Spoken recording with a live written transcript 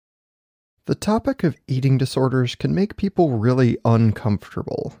The topic of eating disorders can make people really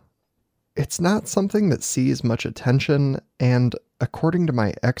uncomfortable. It's not something that sees much attention, and according to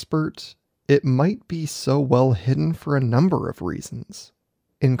my expert, it might be so well hidden for a number of reasons,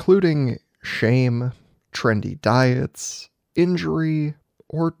 including shame, trendy diets, injury,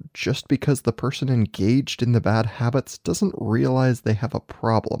 or just because the person engaged in the bad habits doesn't realize they have a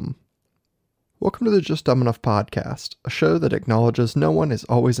problem. Welcome to the Just Dumb Enough podcast, a show that acknowledges no one is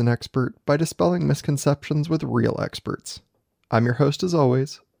always an expert by dispelling misconceptions with real experts. I'm your host as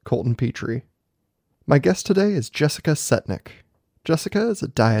always, Colton Petrie. My guest today is Jessica Setnick. Jessica is a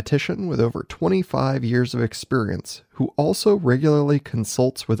dietitian with over 25 years of experience who also regularly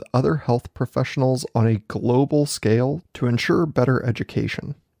consults with other health professionals on a global scale to ensure better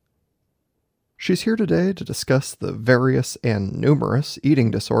education. She's here today to discuss the various and numerous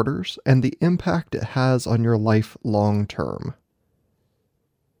eating disorders and the impact it has on your life long term.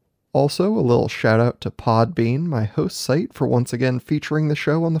 Also, a little shout out to Podbean, my host site, for once again featuring the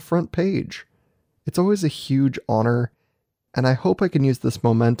show on the front page. It's always a huge honor, and I hope I can use this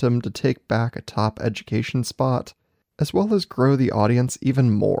momentum to take back a top education spot, as well as grow the audience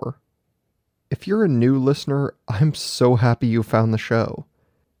even more. If you're a new listener, I'm so happy you found the show.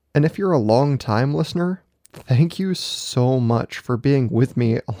 And if you're a long-time listener, thank you so much for being with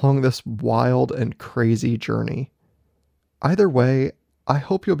me along this wild and crazy journey. Either way, I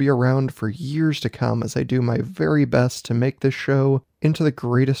hope you'll be around for years to come as I do my very best to make this show into the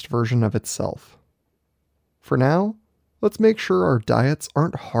greatest version of itself. For now, let's make sure our diets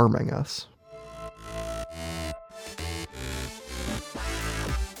aren't harming us.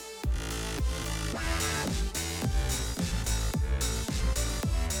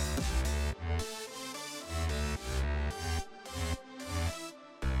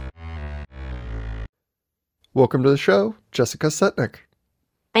 Welcome to the show, Jessica Setnick.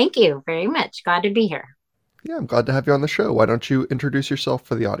 Thank you very much. Glad to be here. Yeah, I'm glad to have you on the show. Why don't you introduce yourself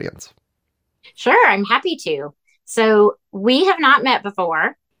for the audience? Sure, I'm happy to. So, we have not met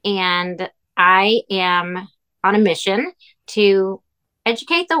before, and I am on a mission to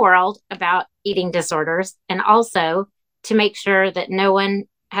educate the world about eating disorders and also to make sure that no one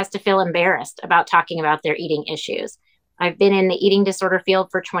has to feel embarrassed about talking about their eating issues. I've been in the eating disorder field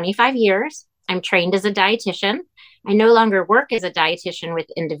for 25 years. I'm trained as a dietitian. I no longer work as a dietitian with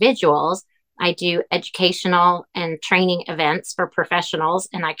individuals. I do educational and training events for professionals,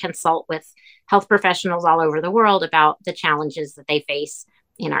 and I consult with health professionals all over the world about the challenges that they face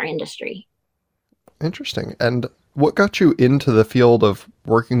in our industry. Interesting. And what got you into the field of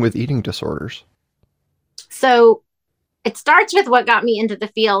working with eating disorders? So it starts with what got me into the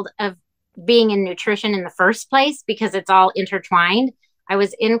field of being in nutrition in the first place, because it's all intertwined. I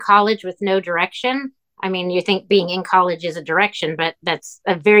was in college with no direction. I mean, you think being in college is a direction, but that's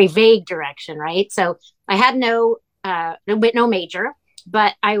a very vague direction, right? So I had no major,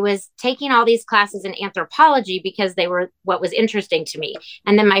 but I was taking all these classes in anthropology because they were what was interesting to me.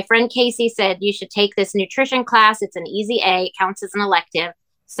 And then my friend Casey said, you should take this nutrition class. It's an easy A, it counts as an elective.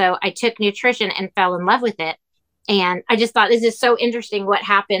 So I took nutrition and fell in love with it. And I just thought this is so interesting what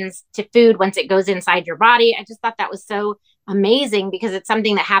happens to food once it goes inside your body. I just thought that was so amazing because it's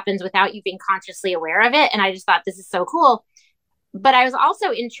something that happens without you being consciously aware of it. And I just thought this is so cool. But I was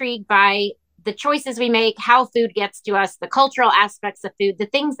also intrigued by the choices we make, how food gets to us, the cultural aspects of food, the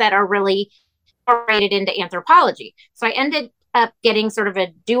things that are really incorporated into anthropology. So I ended up getting sort of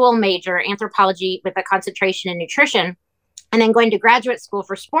a dual major, anthropology with a concentration in nutrition, and then going to graduate school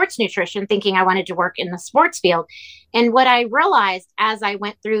for sports nutrition, thinking I wanted to work in the sports field. And what I realized as I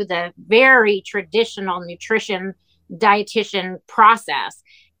went through the very traditional nutrition dietitian process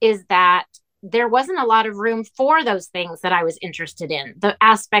is that there wasn't a lot of room for those things that I was interested in, the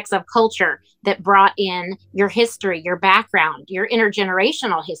aspects of culture that brought in your history, your background, your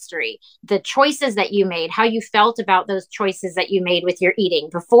intergenerational history, the choices that you made, how you felt about those choices that you made with your eating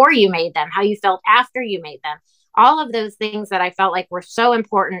before you made them, how you felt after you made them. All of those things that I felt like were so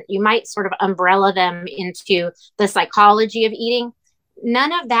important, you might sort of umbrella them into the psychology of eating.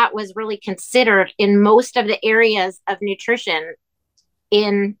 None of that was really considered in most of the areas of nutrition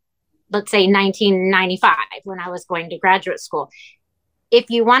in, let's say, 1995 when I was going to graduate school. If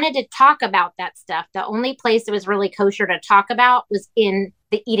you wanted to talk about that stuff, the only place it was really kosher to talk about was in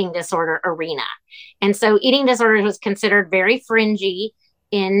the eating disorder arena. And so eating disorders was considered very fringy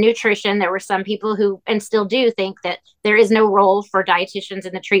in nutrition. There were some people who, and still do, think that there is no role for dietitians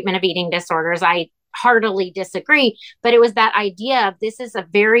in the treatment of eating disorders. I heartily disagree, but it was that idea of this is a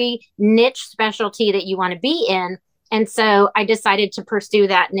very niche specialty that you want to be in. And so I decided to pursue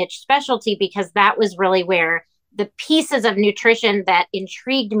that niche specialty because that was really where the pieces of nutrition that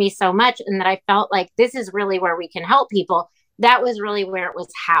intrigued me so much and that I felt like this is really where we can help people, that was really where it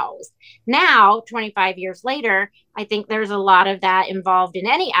was housed. Now, 25 years later, I think there's a lot of that involved in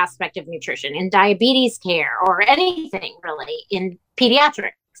any aspect of nutrition, in diabetes care or anything really in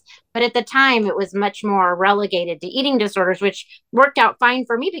pediatrics. But at the time, it was much more relegated to eating disorders, which worked out fine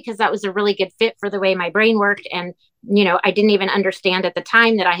for me because that was a really good fit for the way my brain worked. And, I didn't even understand at the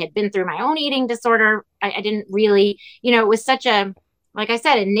time that I had been through my own eating disorder. I didn't really, it was such a, like I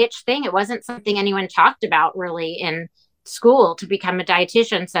said, a niche thing. It wasn't something anyone talked about really in school to become a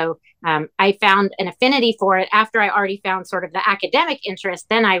dietitian. So I found an affinity for it after I already found sort of the academic interest.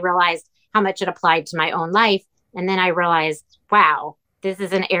 Then I realized how much it applied to my own life. And then I realized, wow, this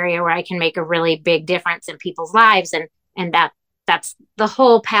is an area where I can make a really big difference in people's lives. And that's the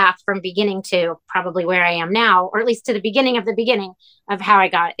whole path from beginning to probably where I am now, or at least to the beginning of how I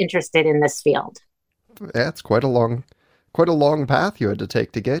got interested in this field. Yeah, it's quite a long path you had to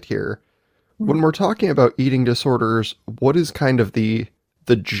take to get here. When we're talking about eating disorders, what is kind of the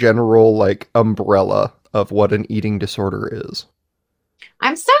general like umbrella of what an eating disorder is?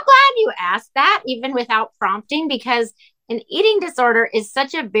 I'm so glad you asked that, even without prompting, because an eating disorder is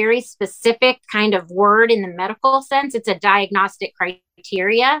such a very specific kind of word in the medical sense. It's a diagnostic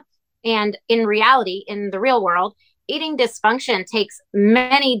criteria. And in reality, in the real world, eating dysfunction takes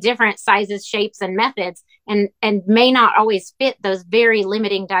many different sizes, shapes, and methods, and may not always fit those very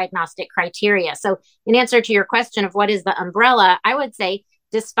limiting diagnostic criteria. So in answer to your question of what is the umbrella, I would say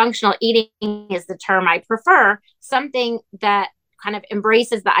dysfunctional eating is the term I prefer, something that kind of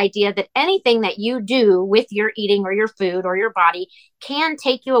embraces the idea that anything that you do with your eating or your food or your body can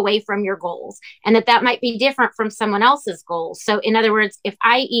take you away from your goals, and that might be different from someone else's goals. So in other words, if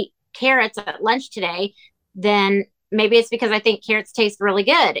I eat carrots at lunch today, then maybe it's because I think carrots taste really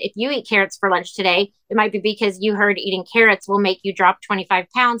good. If you eat carrots for lunch today, it might be because you heard eating carrots will make you drop 25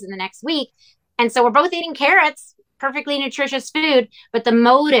 pounds in the next week. And so we're both eating carrots, perfectly nutritious food, but the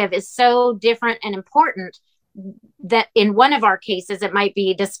motive is so different and important that in one of our cases, it might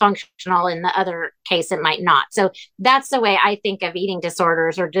be dysfunctional. In the other case, it might not. So that's the way I think of eating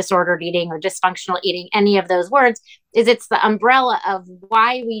disorders or disordered eating or dysfunctional eating, any of those words, is it's the umbrella of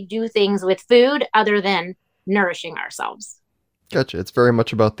why we do things with food other than nourishing ourselves. Gotcha. It's very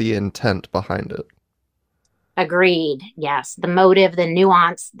much about the intent behind it. Agreed. Yes. The motive, the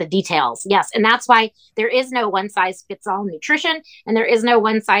nuance, the details. Yes. And that's why there is no one size fits all nutrition, and there is no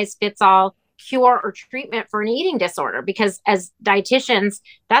one size fits all cure or treatment for an eating disorder, because as dietitians,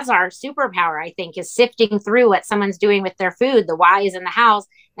 that's our superpower, I think, is sifting through what someone's doing with their food, the whys and the hows,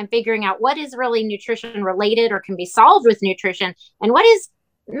 and figuring out what is really nutrition related or can be solved with nutrition, and what is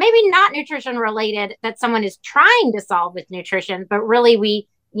maybe not nutrition related that someone is trying to solve with nutrition, but really we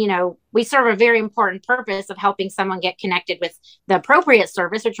serve a very important purpose of helping someone get connected with the appropriate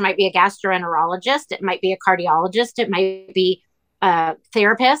service, which might be a gastroenterologist, it might be a cardiologist, it might be a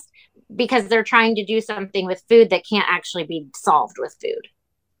therapist, because they're trying to do something with food that can't actually be solved with food.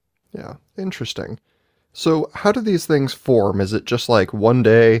 Yeah, interesting. So how do these things form? Is it just like one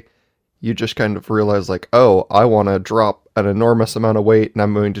day you just kind of realize like, oh, I want to drop an enormous amount of weight and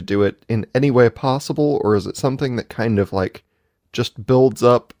I'm going to do it in any way possible? Or is it something that kind of like just builds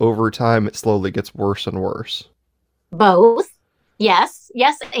up over time? It slowly gets worse and worse. Both. Yes,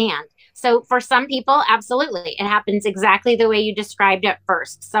 and. So for some people, absolutely. It happens exactly the way you described at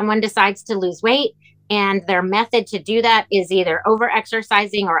first. Someone decides to lose weight, and their method to do that is either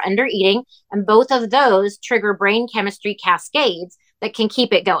over-exercising or under-eating. And both of those trigger brain chemistry cascades that can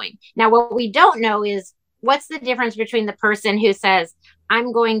keep it going. Now, what we don't know is what's the difference between the person who says,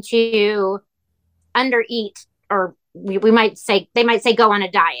 I'm going to under-eat, or we might say, they might say, go on a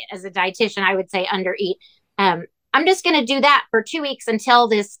diet. As a dietitian, I would say under-eat. I'm just going to do that for 2 weeks until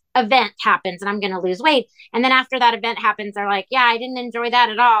this event happens and I'm going to lose weight. And then after that event happens, they're like, yeah, I didn't enjoy that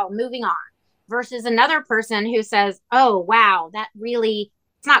at all. Moving on. Versus another person who says, oh, wow, that really,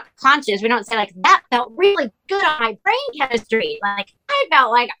 it's not conscious. We don't say like, that felt really good on my brain chemistry. Like I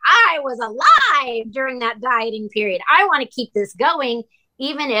felt like I was alive during that dieting period. I want to keep this going,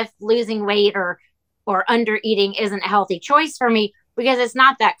 even if losing weight or under eating isn't a healthy choice for me, because it's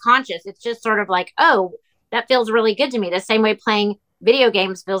not that conscious. It's just sort of like, oh, that feels really good to me. The same way playing video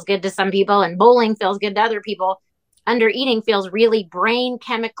games feels good to some people and bowling feels good to other people. Under eating feels really brain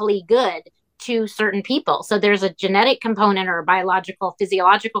chemically good to certain people. So there's a genetic component or a biological,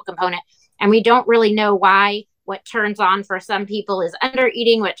 physiological component. And we don't really know why what turns on for some people is under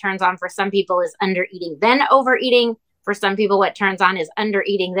eating. What turns on for some people is under eating, then overeating. For some people, what turns on is under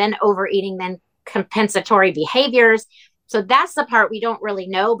eating, then overeating, then compensatory behaviors. So that's the part we don't really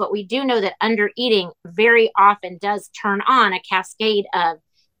know, but we do know that under eating very often does turn on a cascade of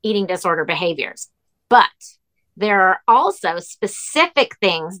eating disorder behaviors. But there are also specific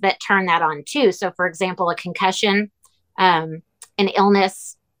things that turn that on too. So, for example, a concussion, an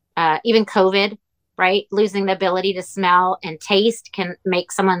illness, even COVID, right? Losing the ability to smell and taste can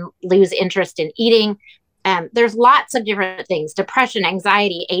make someone lose interest in eating. There's lots of different things: depression,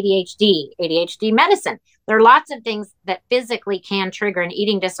 anxiety, ADHD medicine. There are lots of things that physically can trigger an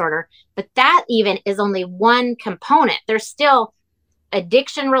eating disorder, but that even is only one component. There's still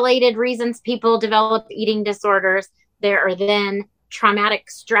addiction related reasons people develop eating disorders. There are then traumatic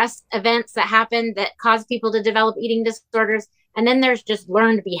stress events that happen that cause people to develop eating disorders. And then there's just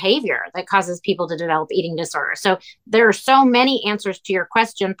learned behavior that causes people to develop eating disorders. So there are so many answers to your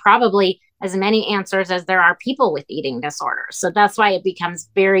question, probably as many answers as there are people with eating disorders. So that's why it becomes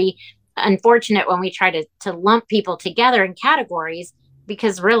very unfortunate when we try to lump people together in categories,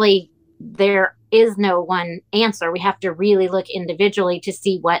 because really there is no one answer. We have to really look individually to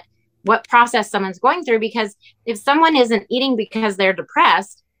see what process someone's going through, because if someone isn't eating because they're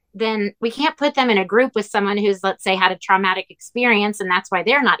depressed, then we can't put them in a group with someone who's, let's say, had a traumatic experience and that's why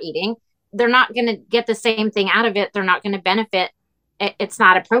they're not eating. They're not going to get the same thing out of it. They're not going to benefit. It's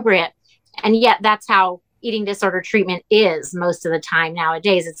not appropriate. And yet that's how eating disorder treatment is most of the time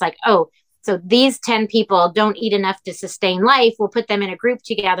nowadays. It's like, oh, so these 10 people don't eat enough to sustain life. We'll put them in a group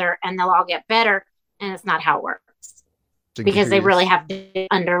together and they'll all get better. And it's not how it works, because they really have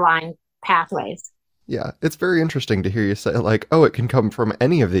underlying pathways. Yeah, it's very interesting to hear you say, like, oh, it can come from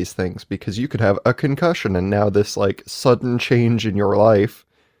any of these things, because you could have a concussion and now this, like, sudden change in your life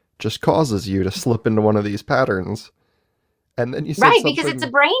just causes you to slip into one of these patterns. And then you said right, because it's a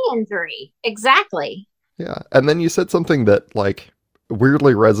brain injury. Exactly. Yeah, and then you said something that, like,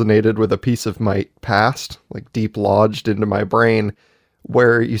 weirdly resonated with a piece of my past, like, deep lodged into my brain,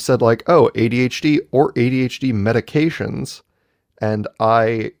 where you said, like, oh, ADHD or ADHD medications. And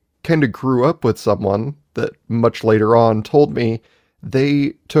I kind of grew up with someone that much later on told me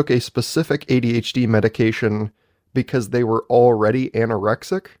they took a specific ADHD medication because they were already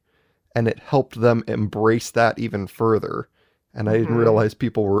anorexic, and it helped them embrace that even further. And I didn't realize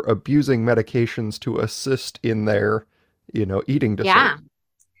people were abusing medications to assist in their, eating disorder. Yeah.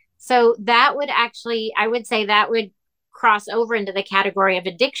 So that would actually, I would say that would cross over into the category of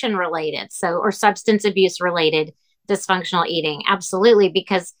addiction related, or substance abuse related dysfunctional eating. Absolutely,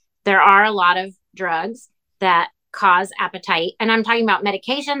 because there are a lot of drugs that cause appetite. And I'm talking about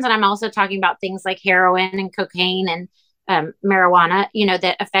medications, and I'm also talking about things like heroin and cocaine and marijuana,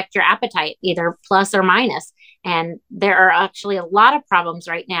 that affect your appetite, either plus or minus. And there are actually a lot of problems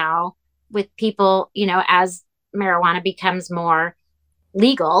right now with people, as marijuana becomes more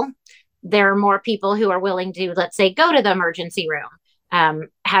legal, there are more people who are willing to, let's say, go to the emergency room,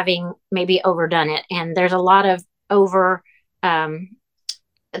 having maybe overdone it. And there's a lot of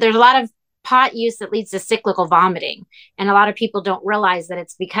pot use that leads to cyclical vomiting. And a lot of people don't realize that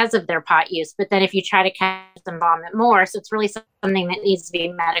it's because of their pot use. But then if you try to catch them, vomit more. So it's really something that needs to be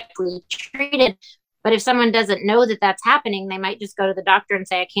medically treated. But if someone doesn't know that that's happening, they might just go to the doctor and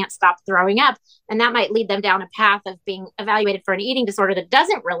say, I can't stop throwing up. And that might lead them down a path of being evaluated for an eating disorder that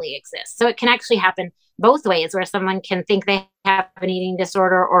doesn't really exist. So it can actually happen both ways, where someone can think they have an eating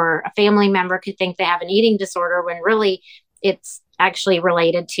disorder, or a family member could think they have an eating disorder, when really it's actually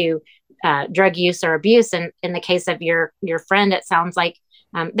related to drug use or abuse. And in the case of your friend, it sounds like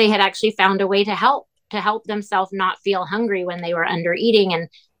they had actually found a way to help themselves not feel hungry when they were under eating. And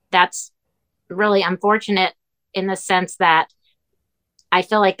that's really unfortunate in the sense that I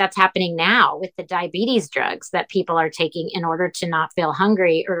feel like that's happening now with the diabetes drugs that people are taking in order to not feel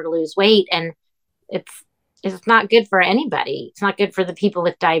hungry or to lose weight. And it's not good for anybody. It's not good for the people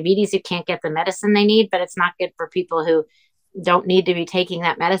with diabetes who can't get the medicine they need, but it's not good for people who don't need to be taking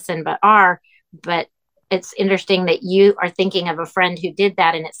that medicine but are. But it's interesting that you are thinking of a friend who did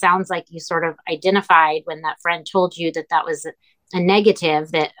that, and it sounds like you sort of identified when that friend told you that that was a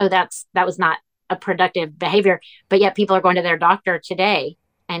negative, that that was not a productive behavior. But yet people are going to their doctor today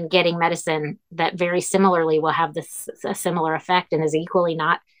and getting medicine that very similarly will have a similar effect and is equally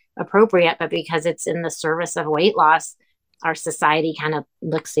not appropriate. But because it's in the service of weight loss, our society kind of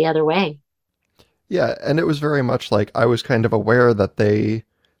looks the other way. Yeah, and it was very much like I was kind of aware that they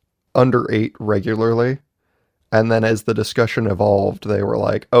underate regularly. And then as the discussion evolved, they were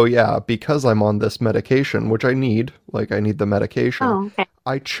like, oh yeah, because I'm on this medication, which I need the medication, okay.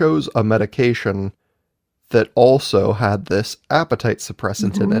 I chose a medication that also had this appetite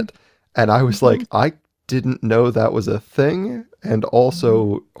suppressant in it. And I was like, I didn't know that was a thing. And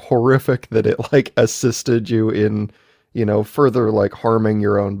also horrific that it, like, assisted you in further like harming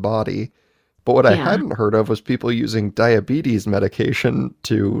your own body. But what I Yeah. hadn't heard of was people using diabetes medication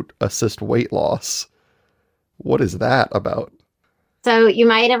to assist weight loss. What is that about? So you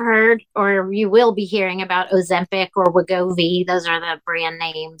might have heard, or you will be hearing about Ozempic or Wegovy. Those are the brand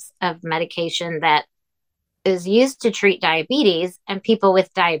names of medication that is used to treat diabetes, and people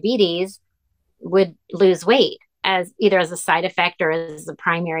with diabetes would lose weight as either as a side effect or as a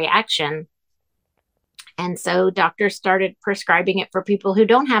primary action. And so doctors started prescribing it for people who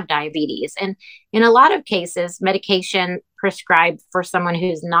don't have diabetes. And in a lot of cases, medication prescribed for someone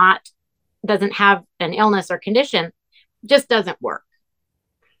who's not, doesn't have an illness or condition just doesn't work.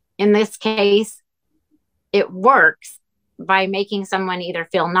 In this case, it works by making someone either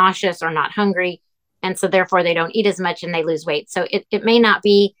feel nauseous or not hungry. And so therefore they don't eat as much and they lose weight. So it may not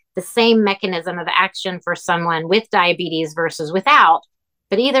be the same mechanism of action for someone with diabetes versus without.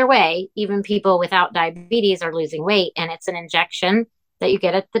 But either way, even people without diabetes are losing weight, and it's an injection that you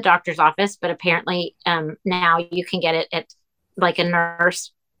get at the doctor's office. But apparently now you can get it at like a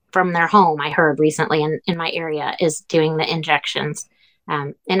nurse from their home. I heard recently in my area is doing the injections.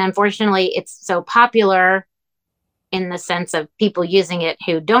 And unfortunately, it's so popular in the sense of people using it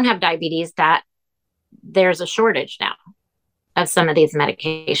who don't have diabetes that there's a shortage now of some of these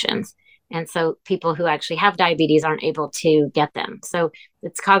medications. And so people who actually have diabetes aren't able to get them. So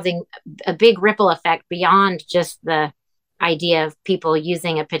it's causing a big ripple effect beyond just the idea of people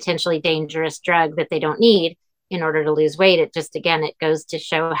using a potentially dangerous drug that they don't need in order to lose weight. It just, again, it goes to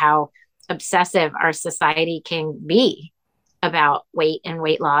show how obsessive our society can be about weight and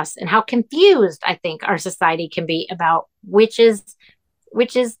weight loss, and how confused I think our society can be about which is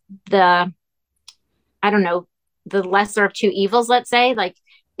the, I don't know, the lesser of two evils, let's say. Like,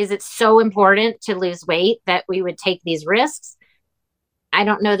 is it so important to lose weight that we would take these risks? I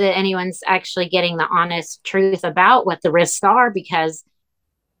don't know that anyone's actually getting the honest truth about what the risks are, because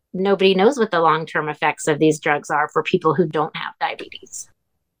nobody knows what the long-term effects of these drugs are for people who don't have diabetes.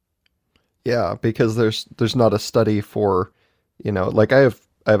 Yeah, because there's not a study for, like I've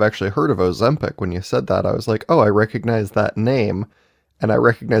actually heard of Ozempic. When you said that, I was like, oh, I recognize that name. And I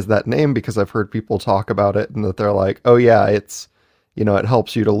recognize that name because I've heard people talk about it and that they're like, oh yeah, it's, it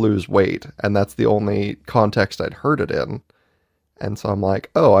helps you to lose weight. And that's the only context I'd heard it in. And so I'm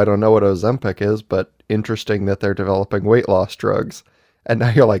like, oh, I don't know what Ozempic is, but interesting that they're developing weight loss drugs. And now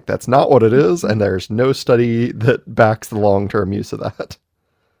you're like, that's not what it is. And there's no study that backs the long-term use of that.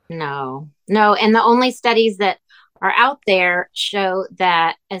 No, no. And the only studies that are out there show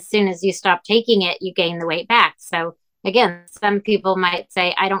that as soon as you stop taking it, you gain the weight back. So again, some people might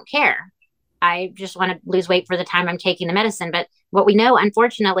say, I don't care. I just want to lose weight for the time I'm taking the medicine. But what we know,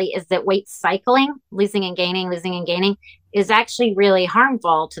 unfortunately, is that weight cycling, losing and gaining, is actually really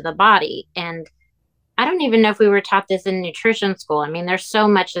harmful to the body. And I don't even know if we were taught this in nutrition school. I mean, there's so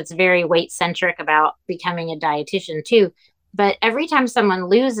much that's very weight centric about becoming a dietitian, too. But every time someone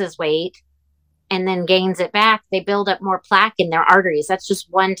loses weight and then gains it back, they build up more plaque in their arteries. That's just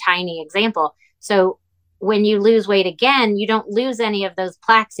one tiny example. So when you lose weight again, you don't lose any of those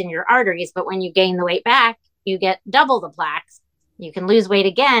plaques in your arteries. But when you gain the weight back, you get double the plaques. You can lose weight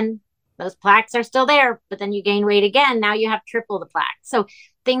again. Those plaques are still there, but then you gain weight again. Now you have triple the plaque. So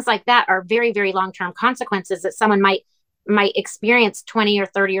things like that are very, very long-term consequences that someone might experience 20 or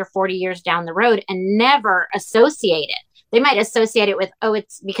 30 or 40 years down the road and never associate it. They might associate it with, oh,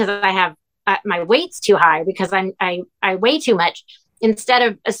 it's because I have my weight's too high, because I weigh too much, instead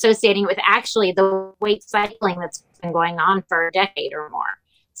of associating it with actually the weight cycling that's been going on for a decade or more.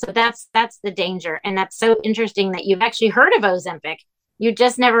 So that's the danger. And that's so interesting that you've actually heard of Ozempic. You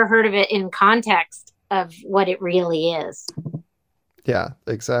just never heard of it in context of what it really is. Yeah,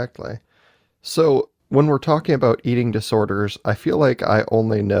 exactly. So when we're talking about eating disorders, I feel like I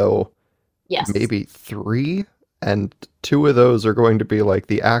only know Yes. maybe three, and two of those are going to be like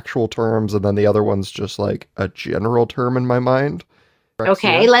the actual terms, and then the other one's just like a general term in my mind.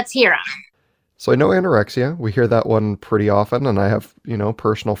 Okay, let's hear them. So I know anorexia. We hear that one pretty often, and I have,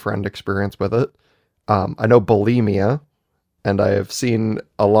 personal friend experience with it. I know bulimia, and I have seen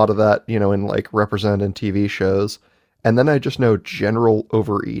a lot of that, in like represented in TV shows. And then I just know general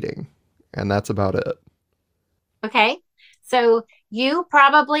overeating, and that's about it. Okay. So you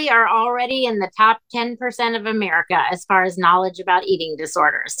probably are already in the top 10% of America as far as knowledge about eating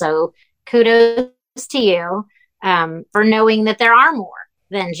disorders. So kudos to you for knowing that there are more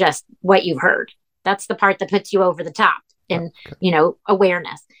than just what you've heard. That's the part that puts you over the top in,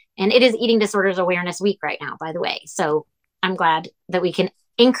 awareness. And it is Eating Disorders Awareness Week right now, by the way. So I'm glad that we can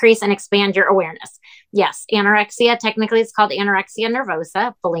increase and expand your awareness. Yes, anorexia, technically it's called anorexia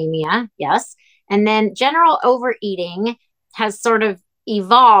nervosa, bulimia, yes. And then general overeating has sort of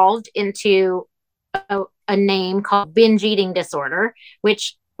evolved into a name called binge eating disorder,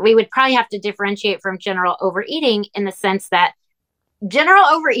 which we would probably have to differentiate from general overeating in the sense that general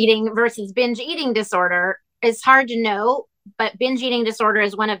overeating versus binge eating disorder is hard to know, but binge eating disorder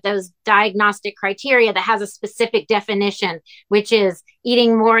is one of those diagnostic criteria that has a specific definition, which is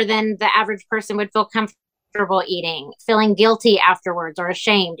eating more than the average person would feel comfortable eating, feeling guilty afterwards or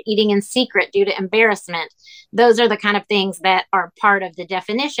ashamed, eating in secret due to embarrassment. Those are the kind of things that are part of the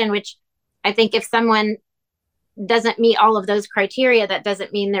definition, which I think if someone doesn't meet all of those criteria, that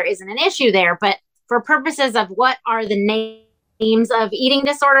doesn't mean there isn't an issue there. But for purposes of what are the names of eating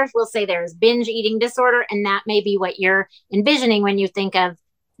disorders, we'll say there's binge eating disorder, and that may be what you're envisioning when you think of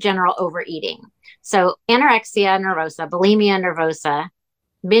general overeating. So anorexia nervosa, bulimia nervosa,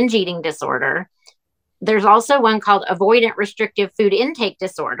 binge eating disorder. There's also one called avoidant restrictive food intake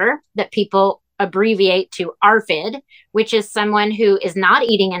disorder that people abbreviate to ARFID, which is someone who is not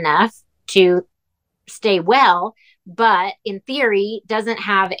eating enough to stay well, but in theory doesn't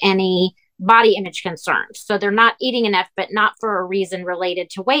have any body image concerns. So they're not eating enough, but not for a reason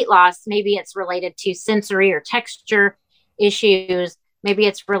related to weight loss. Maybe it's related to sensory or texture issues. Maybe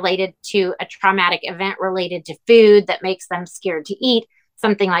it's related to a traumatic event related to food that makes them scared to eat,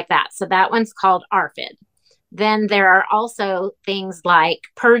 something like that. So that one's called ARFID. Then there are also things like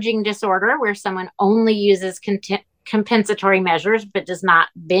purging disorder, where someone only uses compensatory measures but does not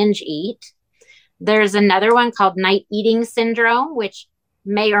binge eat. There's another one called night eating syndrome, which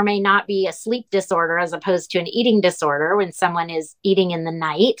may or may not be a sleep disorder as opposed to an eating disorder when someone is eating in the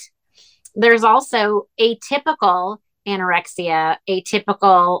night. There's also atypical anorexia,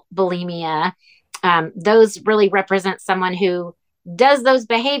 atypical bulimia. Those really represent someone who does those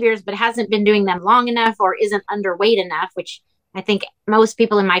behaviors but hasn't been doing them long enough or isn't underweight enough, which I think most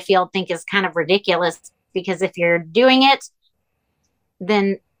people in my field think is kind of ridiculous, because if you're doing it,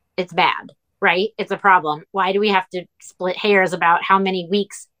 then it's bad, right? It's a problem. Why do we have to split hairs about how many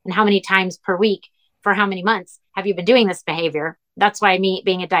weeks and how many times per week for how many months have you been doing this behavior? That's why me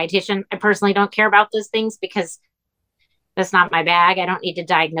being a dietitian, I personally don't care about those things, because that's not my bag. I don't need to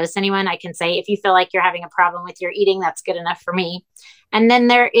diagnose anyone. I can say, if you feel like you're having a problem with your eating, that's good enough for me. And then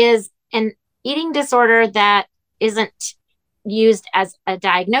there is an eating disorder that isn't used as a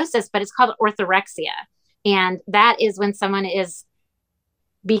diagnosis, but it's called orthorexia. And that is when someone is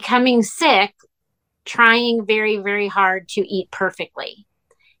becoming sick, trying very, very hard to eat perfectly.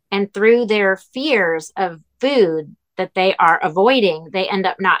 And through their fears of food that they are avoiding, they end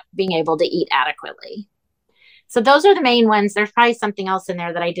up not being able to eat adequately. So those are the main ones. There's probably something else in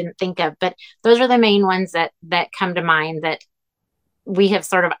there that I didn't think of, but those are the main ones that come to mind that we have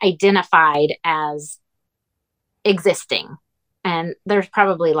sort of identified as existing. And there's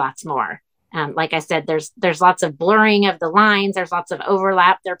probably lots more. Like I said, there's lots of blurring of the lines. There's lots of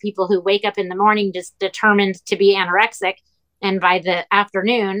overlap. There are people who wake up in the morning just determined to be anorexic, and by the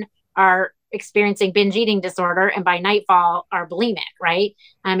afternoon are experiencing binge eating disorder, and by nightfall are bulimic, right?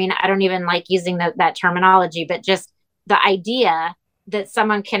 I mean, I don't even like using that terminology, but just the idea that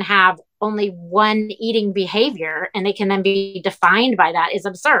someone can have only one eating behavior and they can then be defined by that is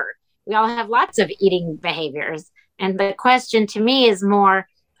absurd. We all have lots of eating behaviors. And the question to me is more,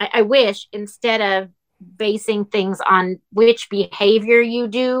 I wish, instead of basing things on which behavior you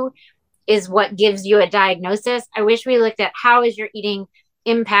do is what gives you a diagnosis, I wish we looked at how is your eating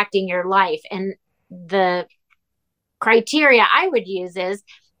impacting your life. And the criteria I would use is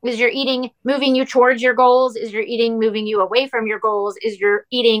your eating moving you towards your goals? Is your eating moving you away from your goals? Is your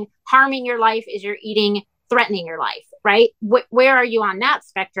eating harming your life? Is your eating threatening your life, right? Where are you on that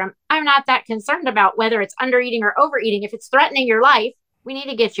spectrum? I'm not that concerned about whether it's under eating or overeating. If it's threatening your life, we need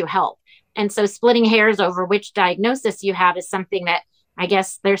to get you help. And so splitting hairs over which diagnosis you have is something that I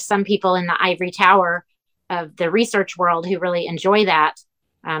guess there's some people in the ivory tower of the research world who really enjoy that.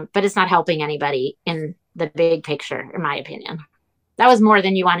 But it's not helping anybody in the big picture, in my opinion. That was more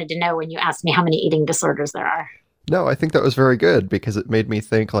than you wanted to know when you asked me how many eating disorders there are. No, I think that was very good, because it made me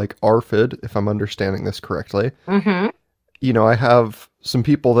think like ARFID, if I'm understanding this correctly. Mm-hmm. You know, I have some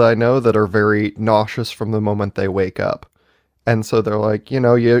people that I know that are very nauseous from the moment they wake up. And so they're like,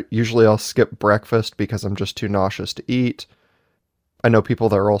 usually I'll skip breakfast because I'm just too nauseous to eat. I know people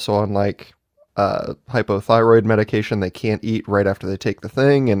that are also on like hypothyroid medication. They can't eat right after they take the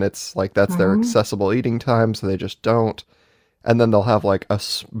thing, and it's like that's their accessible eating time, so they just don't. And then they'll have like a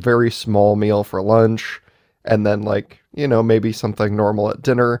very small meal for lunch, and then like, maybe something normal at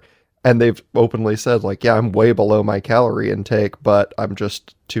dinner. And they've openly said like, yeah, I'm way below my calorie intake, but I'm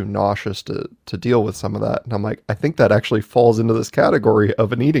just too nauseous to deal with some of that. And I'm like, I think that actually falls into this category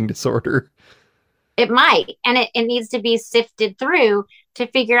of an eating disorder. It might, and it needs to be sifted through to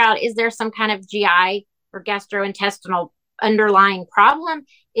figure out, is there some kind of GI or gastrointestinal underlying problem?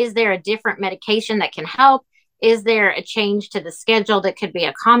 Is there a different medication that can help? Is there a change to the schedule that could be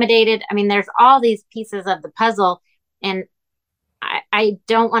accommodated? I mean, there's all these pieces of the puzzle, and I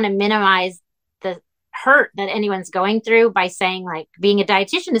don't want to minimize the hurt that anyone's going through by saying like being a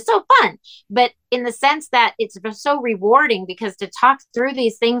dietitian is so fun, but in the sense that it's so rewarding, because to talk through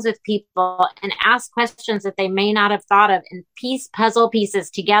these things with people and ask questions that they may not have thought of and piece puzzle pieces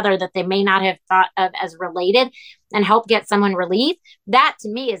together that they may not have thought of as related and help get someone relief, that to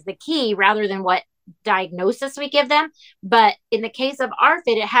me is the key, rather than what diagnosis we give them. But in the case of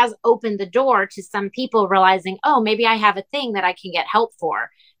ARFID, it has opened the door to some people realizing, oh, maybe I have a thing that I can get help for,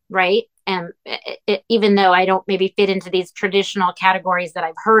 right? And even though I don't maybe fit into these traditional categories that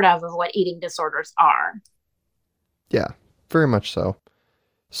I've heard of what eating disorders are. Yeah, very much so.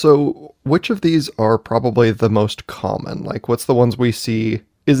 So, which of these are probably the most common? Like, what's the ones we see?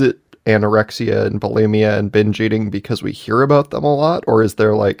 Is it anorexia and bulimia and binge eating because we hear about them a lot? Or is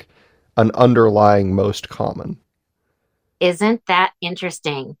there like an underlying most common? Isn't that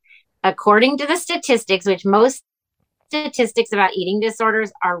interesting? According to the statistics, which most statistics about eating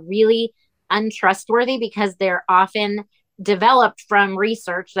disorders are really untrustworthy because they're often developed from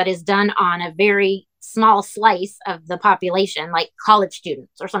research that is done on a very small slice of the population, like college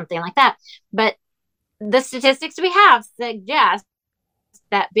students or something like that. But the statistics we have suggest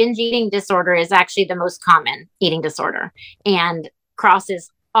that binge eating disorder is actually the most common eating disorder and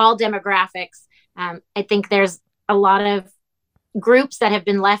crosses all demographics. I think there's a lot of groups that have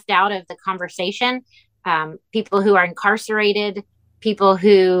been left out of the conversation. People who are incarcerated, people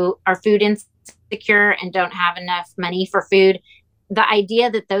who are food insecure and don't have enough money for food. The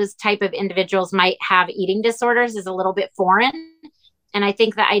idea that those type of individuals might have eating disorders is a little bit foreign. And I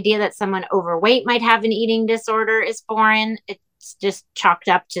think the idea that someone overweight might have an eating disorder is foreign. It's just chalked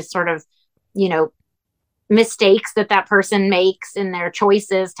up to sort of, mistakes that person makes in their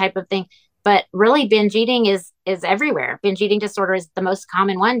choices type of thing. But really, binge eating is everywhere. Binge eating disorder is the most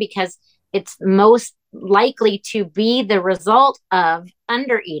common one because it's most likely to be the result of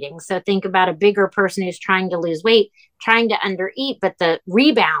undereating. So think about a bigger person who's trying to lose weight, trying to undereat, but the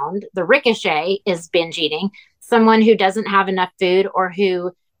rebound, the ricochet is binge eating. Someone who doesn't have enough food, or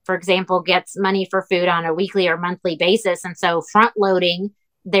who, for example, gets money for food on a weekly or monthly basis. And so front loading,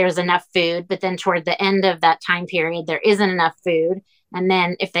 there's enough food, but then toward the end of that time period, there isn't enough food. And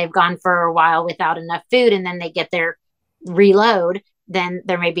then if they've gone for a while without enough food and then they get their reload, then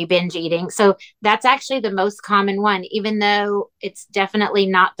there may be binge eating. So that's actually the most common one, even though it's definitely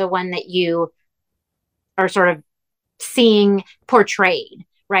not the one that you are sort of seeing portrayed,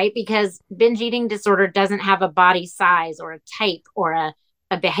 right? Because binge eating disorder doesn't have a body size or a type or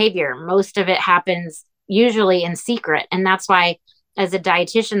a behavior. Most of it happens usually in secret. And that's why, as a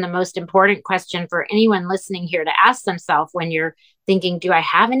dietitian, the most important question for anyone listening here to ask themselves when you're thinking, do I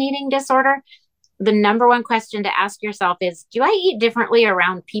have an eating disorder? The number one question to ask yourself is, do I eat differently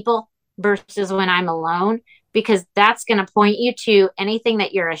around people versus when I'm alone? Because that's going to point you to anything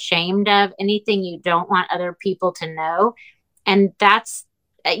that you're ashamed of, anything you don't want other people to know. And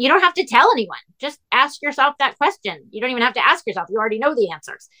you don't have to tell anyone. Just ask yourself that question. You don't even have to ask yourself. You already know the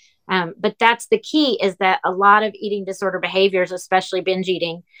answers. But that's the key, is that a lot of eating disorder behaviors, especially binge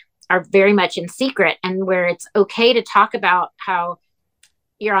eating, are very much in secret. And where it's okay to talk about how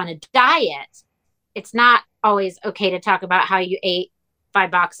you're on a diet, it's not always okay to talk about how you ate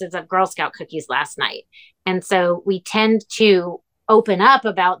 5 boxes of Girl Scout cookies last night. And so we tend to open up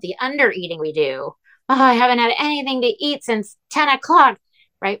about the under eating we do. Oh, I haven't had anything to eat since 10 o'clock,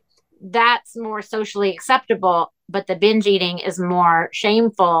 right? That's more socially acceptable, but the binge eating is more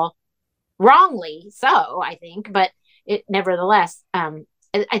shameful, wrongly so, I think. But it nevertheless,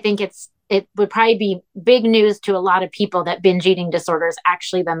 I think it would probably be big news to a lot of people that binge eating disorder is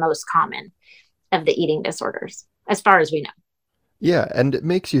actually the most common of the eating disorders, as far as we know. Yeah, and it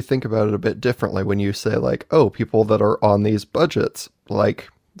makes you think about it a bit differently when you say, like, oh, people that are on these budgets, like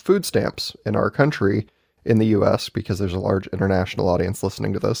food stamps in our country, in the US, because there's a large international audience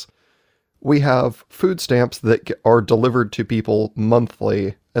listening to this. We have food stamps that are delivered to people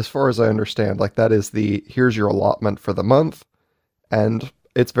monthly, as far as I understand. Like, that is here's your allotment for the month. And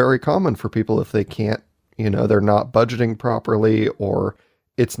it's very common for people, if they can't, they're not budgeting properly, or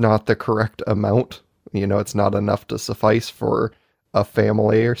it's not the correct amount, it's not enough to suffice for a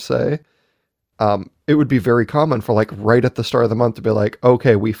family, or say, it would be very common for, like, right at the start of the month to be like,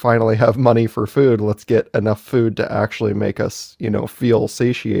 okay, we finally have money for food. Let's get enough food to actually make us, feel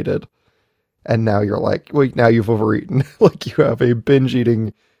satiated. And now you're like, well, now you've overeaten. Like, you have a binge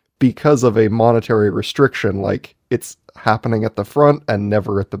eating because of a monetary restriction, like it's happening at the front and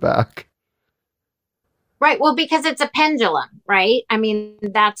never at the back. Right. Well, because it's a pendulum, right? I mean,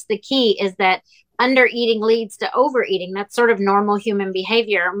 that's the key is that under eating leads to overeating. That's sort of normal human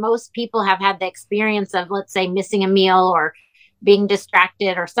behavior. Most people have had the experience of, let's say, missing a meal or being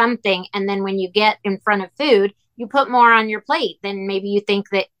distracted or something. And then when you get in front of food, you put more on your plate than maybe you think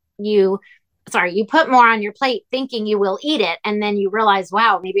that you put more on your plate thinking you will eat it. And then you realize,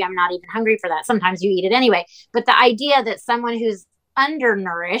 wow, maybe I'm not even hungry for that. Sometimes you eat it anyway. But the idea that someone who's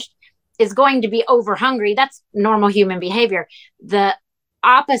undernourished is going to be over hungry, that's normal human behavior. The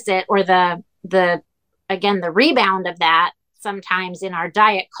opposite, or the again, the rebound of that sometimes in our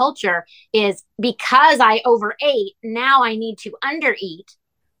diet culture is because I overate, now I need to undereat.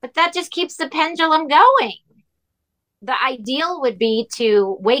 But that just keeps the pendulum going. The ideal would be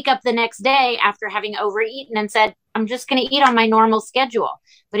to wake up the next day after having overeaten and said, I'm just going to eat on my normal schedule.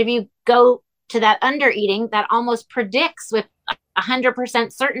 But if you go to that undereating, that almost predicts with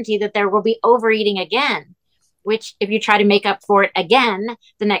 100% certainty that there will be overeating again, which if you try to make up for it again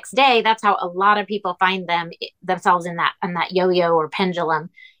the next day, that's how a lot of people find themselves in that yo-yo or pendulum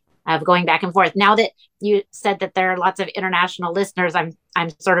of going back and forth. Now that you said that there are lots of international listeners, I'm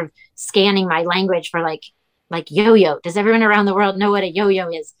sort of scanning my language for like yo-yo. Does everyone around the world know what a yo-yo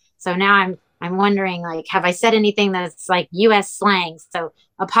is? So now I'm wondering, like, have I said anything that's like US slang? So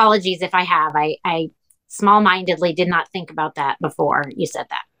apologies if I have. I small-mindedly did not think about that before you said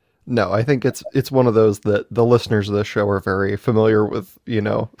that. No, I think it's one of those that the listeners of the show are very familiar with,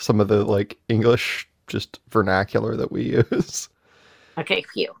 some of the like English just vernacular that we use. Okay,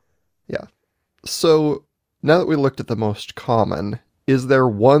 phew. Yeah. So now that we looked at the most common, is there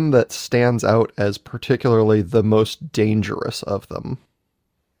one that stands out as particularly the most dangerous of them?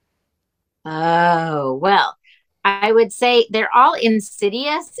 Oh, well, I would say they're all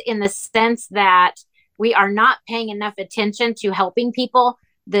insidious in the sense that we are not paying enough attention to helping people.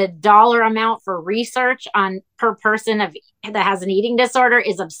 The dollar amount for research on per person that has an eating disorder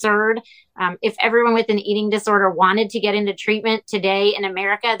is absurd. If everyone with an eating disorder wanted to get into treatment today in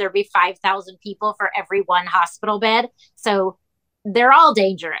America, there'd be 5,000 people for every one hospital bed. So they're all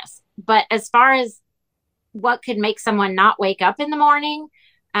dangerous. But as far as what could make someone not wake up in the morning,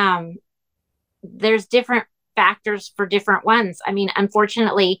 there's different factors for different ones. I mean,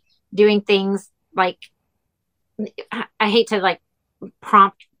 unfortunately, doing things like, I hate to like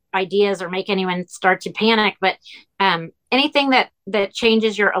prompt ideas or make anyone start to panic, but anything that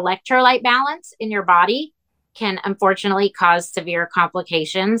changes your electrolyte balance in your body can unfortunately cause severe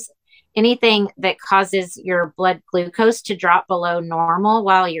complications. Anything that causes your blood glucose to drop below normal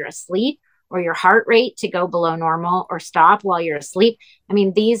while you're asleep, or your heart rate to go below normal or stop while you're asleep. I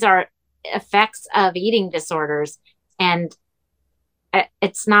mean, these are effects of eating disorders, and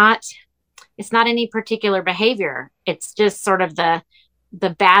it's not any particular behavior. It's just sort of the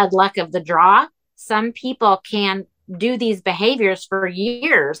bad luck of the draw. Some people can do these behaviors for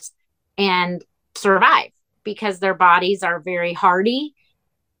years and survive because their bodies are very hardy.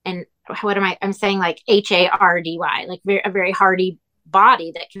 And I'm saying like HARDY, like a very hardy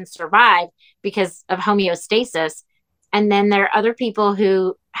body that can survive because of homeostasis. And then there are other people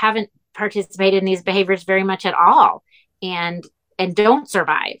who haven't participated in these behaviors very much at all and don't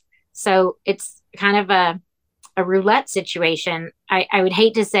survive. So it's kind of a roulette situation. I would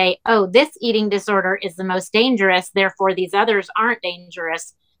hate to say, oh, this eating disorder is the most dangerous, therefore these others aren't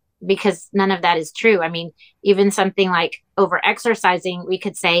dangerous, because none of that is true. I mean, even something like over exercising, we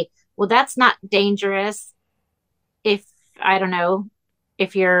could say, well, that's not dangerous if, I don't know,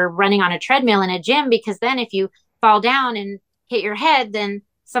 if you're running on a treadmill in a gym, because then if you fall down and hit your head, then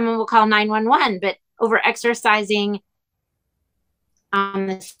someone will call 911. But over exercising on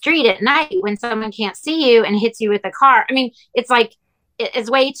the street at night when someone can't see you and hits you with a car, I mean, it's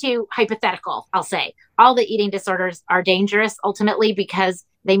way too hypothetical. I'll say all the eating disorders are dangerous ultimately because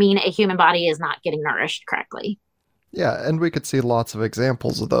they mean a human body is not getting nourished correctly. Yeah, and we could see lots of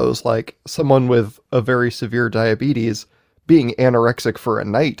examples of those, like someone with a very severe diabetes being anorexic for a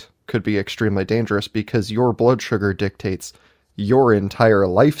night could be extremely dangerous because your blood sugar dictates your entire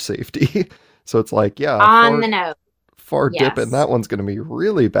life safety. So it's like, yeah, on the nose. Far dip in that one's going to be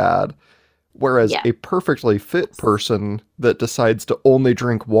really bad. Whereas a perfectly fit person that decides to only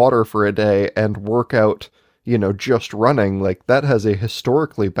drink water for a day and work out, just running, like that has a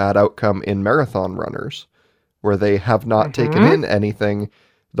historically bad outcome in marathon runners where they have not taken in anything.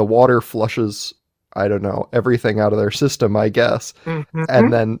 The water flushes, I don't know, everything out of their system, I guess.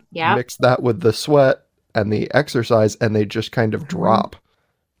 And then mix that with the sweat and the exercise and they just kind of drop.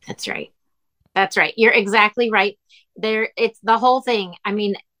 That's right. You're exactly right. It's the whole thing. I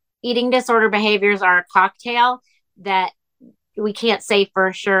mean, eating disorder behaviors are a cocktail that we can't say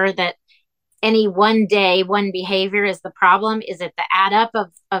for sure that any one day, one behavior is the problem. Is it the add up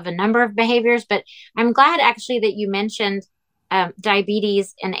of a number of behaviors? But I'm glad actually that you mentioned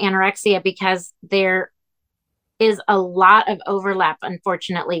diabetes and anorexia, because there is a lot of overlap,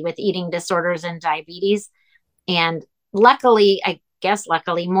 unfortunately, with eating disorders and diabetes. And luckily, I guess,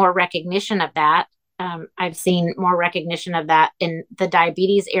 luckily, more recognition of that. I've seen more recognition of that in the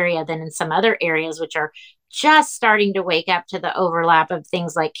diabetes area than in some other areas, which are just starting to wake up to the overlap of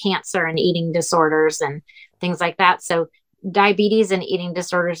things like cancer and eating disorders and things like that. So, diabetes and eating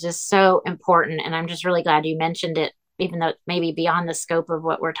disorders is so important. And I'm just really glad you mentioned it, even though it's maybe beyond the scope of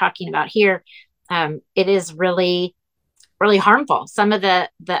what we're talking about here. It is really, really harmful. Some of the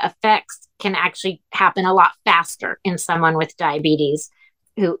effects can actually happen a lot faster in someone with diabetes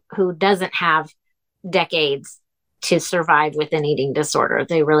who doesn't have decades to survive with an eating disorder.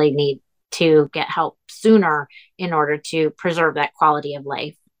 They really need to get help sooner in order to preserve that quality of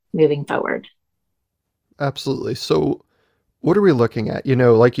life moving forward. Absolutely. So, what are we looking at?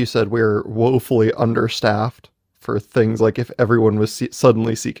 Like you said, we're woefully understaffed for things like if everyone was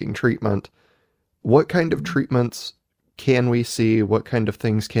suddenly seeking treatment. What kind of treatments can we see? What kind of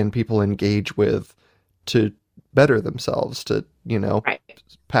things can people engage with to better themselves, to, Right.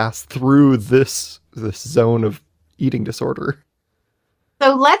 pass through this zone of eating disorder?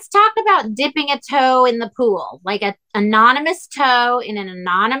 So let's talk about dipping a toe in the pool, like an anonymous toe in an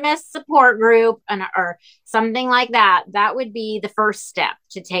anonymous support group or something like that. That would be the first step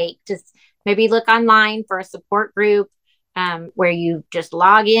to take. Just maybe look online for a support group where you just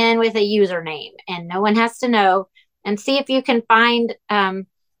log in with a username and no one has to know, and see if you can find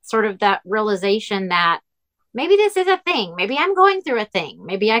sort of that realization that maybe this is a thing. Maybe I'm going through a thing.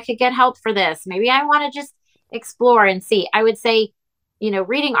 Maybe I could get help for this. Maybe I want to just explore and see. I would say,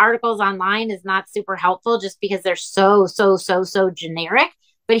 reading articles online is not super helpful just because they're so generic.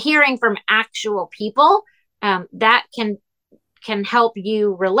 But hearing from actual people, that can help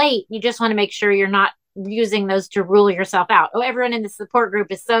you relate. You just want to make sure you're not using those to rule yourself out. Oh, everyone in the support group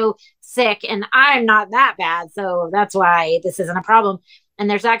is so sick and I'm not that bad, so that's why this isn't a problem. And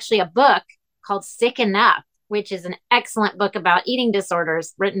there's actually a book called Sick Enough, which is an excellent book about eating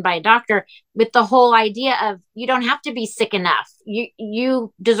disorders written by a doctor, with the whole idea of you don't have to be sick enough.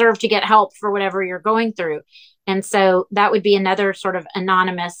 You deserve to get help for whatever you're going through. And so that would be another sort of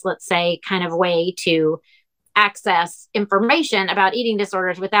anonymous, let's say, kind of way to access information about eating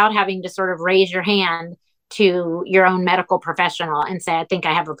disorders without having to sort of raise your hand to your own medical professional and say, I think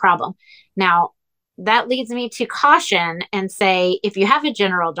I have a problem. Now, that leads me to caution and say, if you have a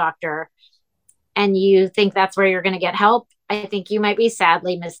general doctor and you think that's where you're going to get help, I think you might be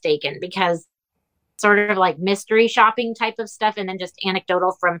sadly mistaken, because sort of like mystery shopping type of stuff and then just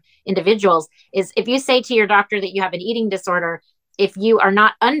anecdotal from individuals is, if you say to your doctor that you have an eating disorder, if you are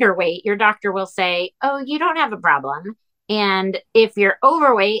not underweight, your doctor will say, oh, you don't have a problem. And if you're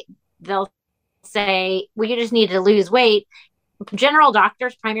overweight, they'll say, well, you just need to lose weight. General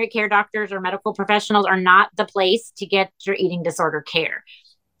doctors, primary care doctors, or medical professionals are not the place to get your eating disorder care.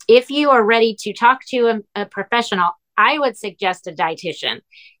 If you are ready to talk to a professional, I would suggest a dietitian.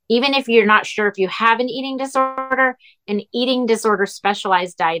 Even if you're not sure if you have an eating disorder, an eating disorder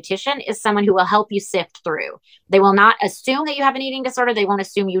specialized dietitian is someone who will help you sift through. They will not assume that you have an eating disorder. They won't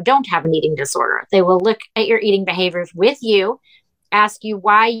assume you don't have an eating disorder. They will look at your eating behaviors with you, ask you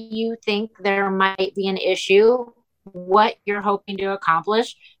why you think there might be an issue, what you're hoping to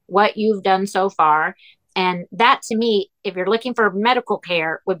accomplish, what you've done so far. And that, to me, if you're looking for medical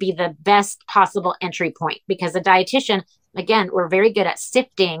care, would be the best possible entry point, because a dietitian, again, we're very good at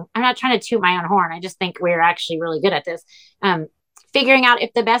sifting. I'm not trying to toot my own horn. I just think we're actually really good at this. Figuring out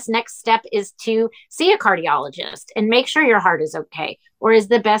if the best next step is to see a cardiologist and make sure your heart is okay, or is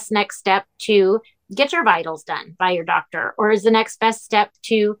the best next step to get your vitals done by your doctor, or is the next best step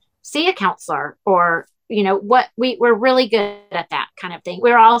to see a counselor, or what we're really good at that kind of thing.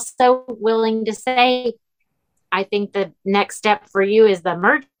 We're also willing to say, I think the next step for you is the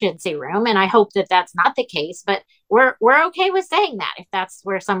emergency room. And I hope that that's not the case, but we're okay with saying that if that's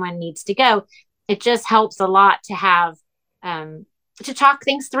where someone needs to go. It just helps a lot to have, to talk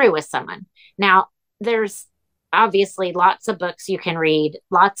things through with someone. Now, there's obviously lots of books you can read,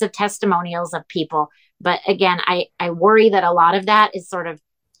 lots of testimonials of people. But again, I worry that a lot of that is sort of,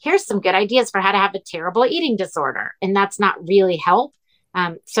 here's some good ideas for how to have a terrible eating disorder. And that's not really help.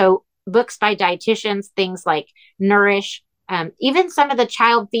 So books by dietitians, things like Nourish, even some of the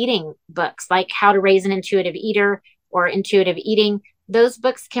child feeding books, like How to Raise an Intuitive Eater or Intuitive Eating, those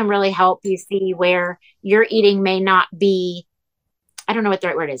books can really help you see where your eating may not be I don't know what the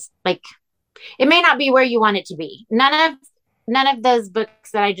right word is. Like, it may not be where you want it to be. None of those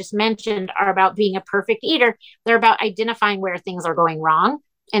books that I just mentioned are about being a perfect eater. They're about identifying where things are going wrong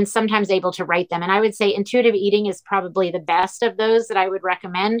and sometimes able to right them. And I would say intuitive eating is probably the best of those that I would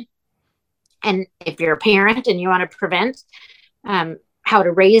recommend. And if you're a parent and you want to prevent, how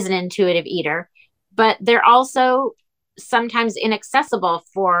to raise an intuitive eater, but they're also sometimes inaccessible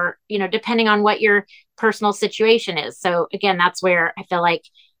for, depending on what your personal situation is. So again, that's where I feel like,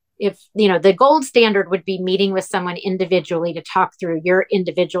 if the gold standard would be meeting with someone individually to talk through your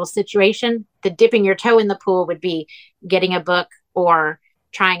individual situation, the dipping your toe in the pool would be getting a book or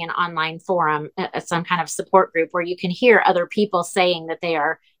trying an online forum, some kind of support group where you can hear other people saying that they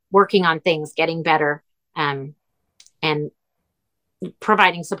are working on things, getting better, and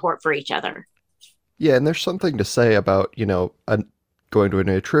providing support for each other. Yeah, and there's something to say about, going to a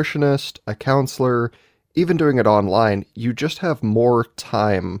nutritionist, a counselor, even doing it online. You just have more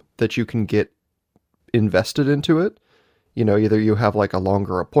time that you can get invested into it. Either you have like a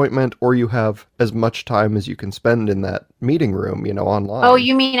longer appointment or you have as much time as you can spend in that meeting room, Oh, online.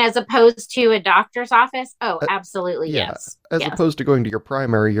 you mean as opposed to a doctor's office? Oh, Uh, absolutely. yeah, Yes. as Yes. opposed to going to your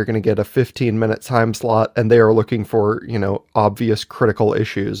primary, you're going to get a 15-minute time slot and they are looking for, obvious critical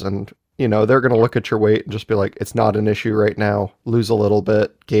issues. And, they're going to Yeah. look at your weight and just be like, it's not an issue right now. Lose a little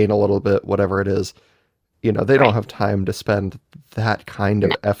bit, gain a little bit, whatever it is. They don't Right. have time to spend that kind No,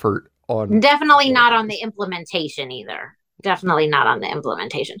 of effort on definitely not whatever it on the is. implementation either. Definitely not on the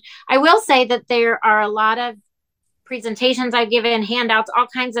implementation. I will say that there are a lot of presentations I've given, handouts, all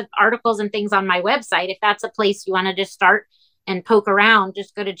kinds of articles and things on my website. If that's a place you want to just start and poke around,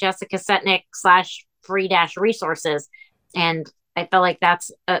 just go to Jessica Setnick / free dash resources. And I feel like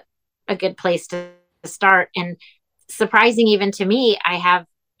that's a good place to start. And surprising even to me, I have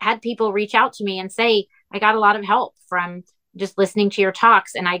had people reach out to me and say, I got a lot of help from just listening to your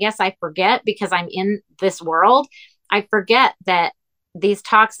talks. And I guess I forget, because I'm in this world, I forget that these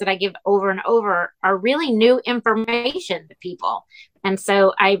talks that I give over and over are really new information to people. And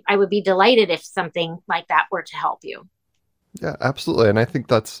so I would be delighted if something like that were to help you. Yeah, absolutely. And I think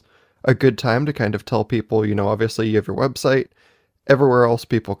that's a good time to kind of tell people, obviously you have your website, everywhere else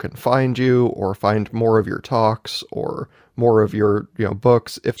people can find you or find more of your talks or more of your,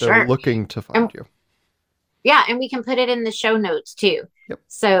 books if they're Sure. looking to find And you. yeah, and we can put it in the show notes too. Yep.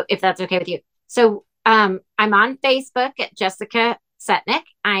 So if that's okay with you. So I'm on Facebook at Jessica Setnick.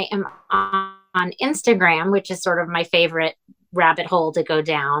 I am on Instagram, which is sort of my favorite rabbit hole to go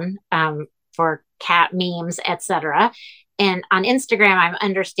down, for cat memes, etc. And on Instagram, I'm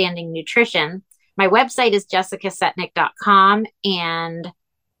Understanding Nutrition. My website is jessicasetnick.com. And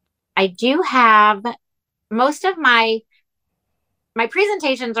I do have most of my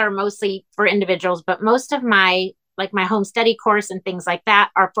presentations are mostly for individuals, but most of my, like my home study course and things like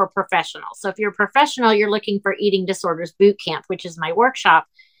that, are for professionals. So if you're a professional, you're looking for Eating Disorders Boot Camp, which is my workshop.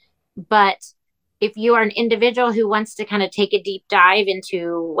 But if you are an individual who wants to kind of take a deep dive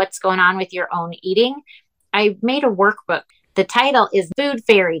into what's going on with your own eating, I made a workbook. The title is Food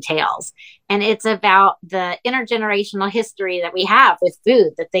Fairy Tales, and it's about the intergenerational history that we have with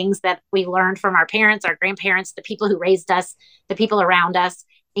food, the things that we learned from our parents, our grandparents, the people who raised us, the people around us.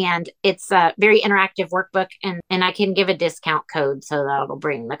 And it's a very interactive workbook, and I can give a discount code so that'll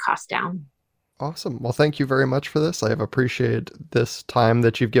bring the cost down. Awesome. Well, thank you very much for this. I have appreciated this time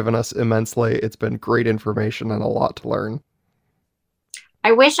that you've given us immensely. It's been great information and a lot to learn.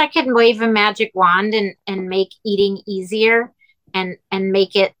 I wish I could wave a magic wand and make eating easier, and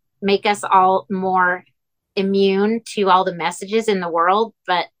make us all more immune to all the messages in the world.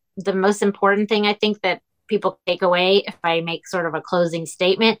 But the most important thing I think that people take away, if I make sort of a closing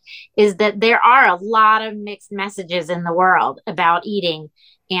statement, is that there are a lot of mixed messages in the world about eating.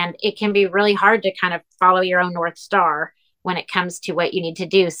 And it can be really hard to kind of follow your own North Star when it comes to what you need to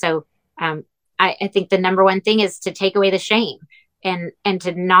do. So um, I think the number one thing is to take away the shame, and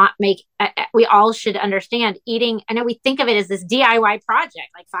to not make, we all should understand eating. I know we think of it as this DIY project,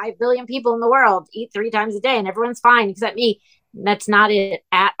 like 5 billion people in the world eat 3 times a day and everyone's fine except me. That's not it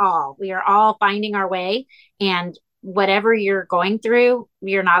at all. We are all finding our way, and whatever you're going through,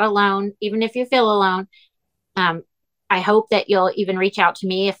 you're not alone, even if you feel alone. um, I hope that you'll even reach out to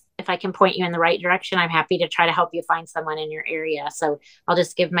me if I can point you in the right direction. I'm happy to try to help you find someone in your area. So I'll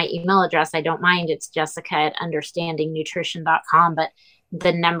just give my email address. I don't mind. It's jessica@understandingnutrition.com. But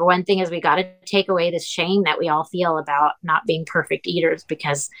the number one thing is we got to take away this shame that we all feel about not being perfect eaters,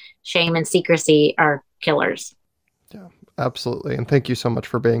 because shame and secrecy are killers. Yeah, absolutely. And thank you so much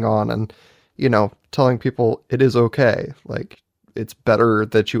for being on and, telling people it is okay. Like, it's better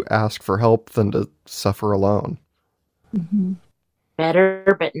that you ask for help than to suffer alone. Mm-hmm.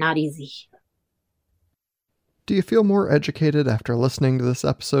 better, but not easy. Do you feel more educated after listening to this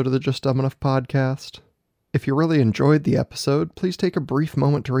episode of the Just Dumb Enough podcast? If you really enjoyed the episode, please take a brief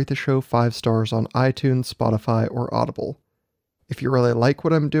moment to rate the show 5 stars on iTunes, Spotify, or Audible. If you really like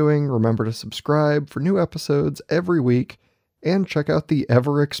what I'm doing, remember to subscribe for new episodes every week and check out the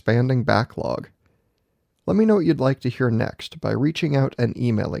ever-expanding backlog. Let me know what you'd like to hear next by reaching out and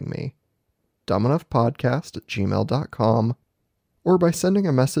emailing me, dumbenoughpodcast@gmail.com, or by sending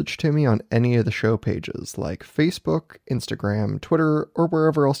a message to me on any of the show pages like Facebook, Instagram, Twitter, or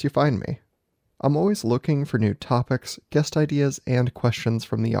wherever else you find me. I'm always looking for new topics, guest ideas, and questions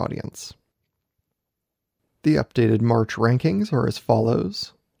from the audience. The updated March rankings are as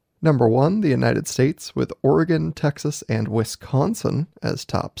follows. Number 1, the United States, with Oregon, Texas, and Wisconsin as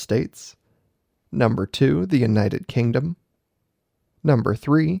top states. Number 2, the United Kingdom. Number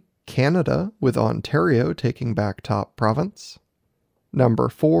 3, Canada, with Ontario taking back top province. Number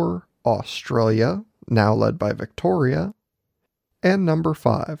 4, Australia, now led by Victoria. And number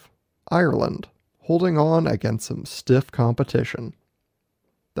 5, Ireland, holding on against some stiff competition.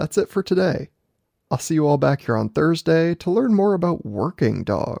 That's it for today. I'll see you all back here on Thursday to learn more about working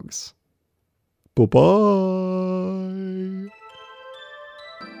dogs. Bye-bye!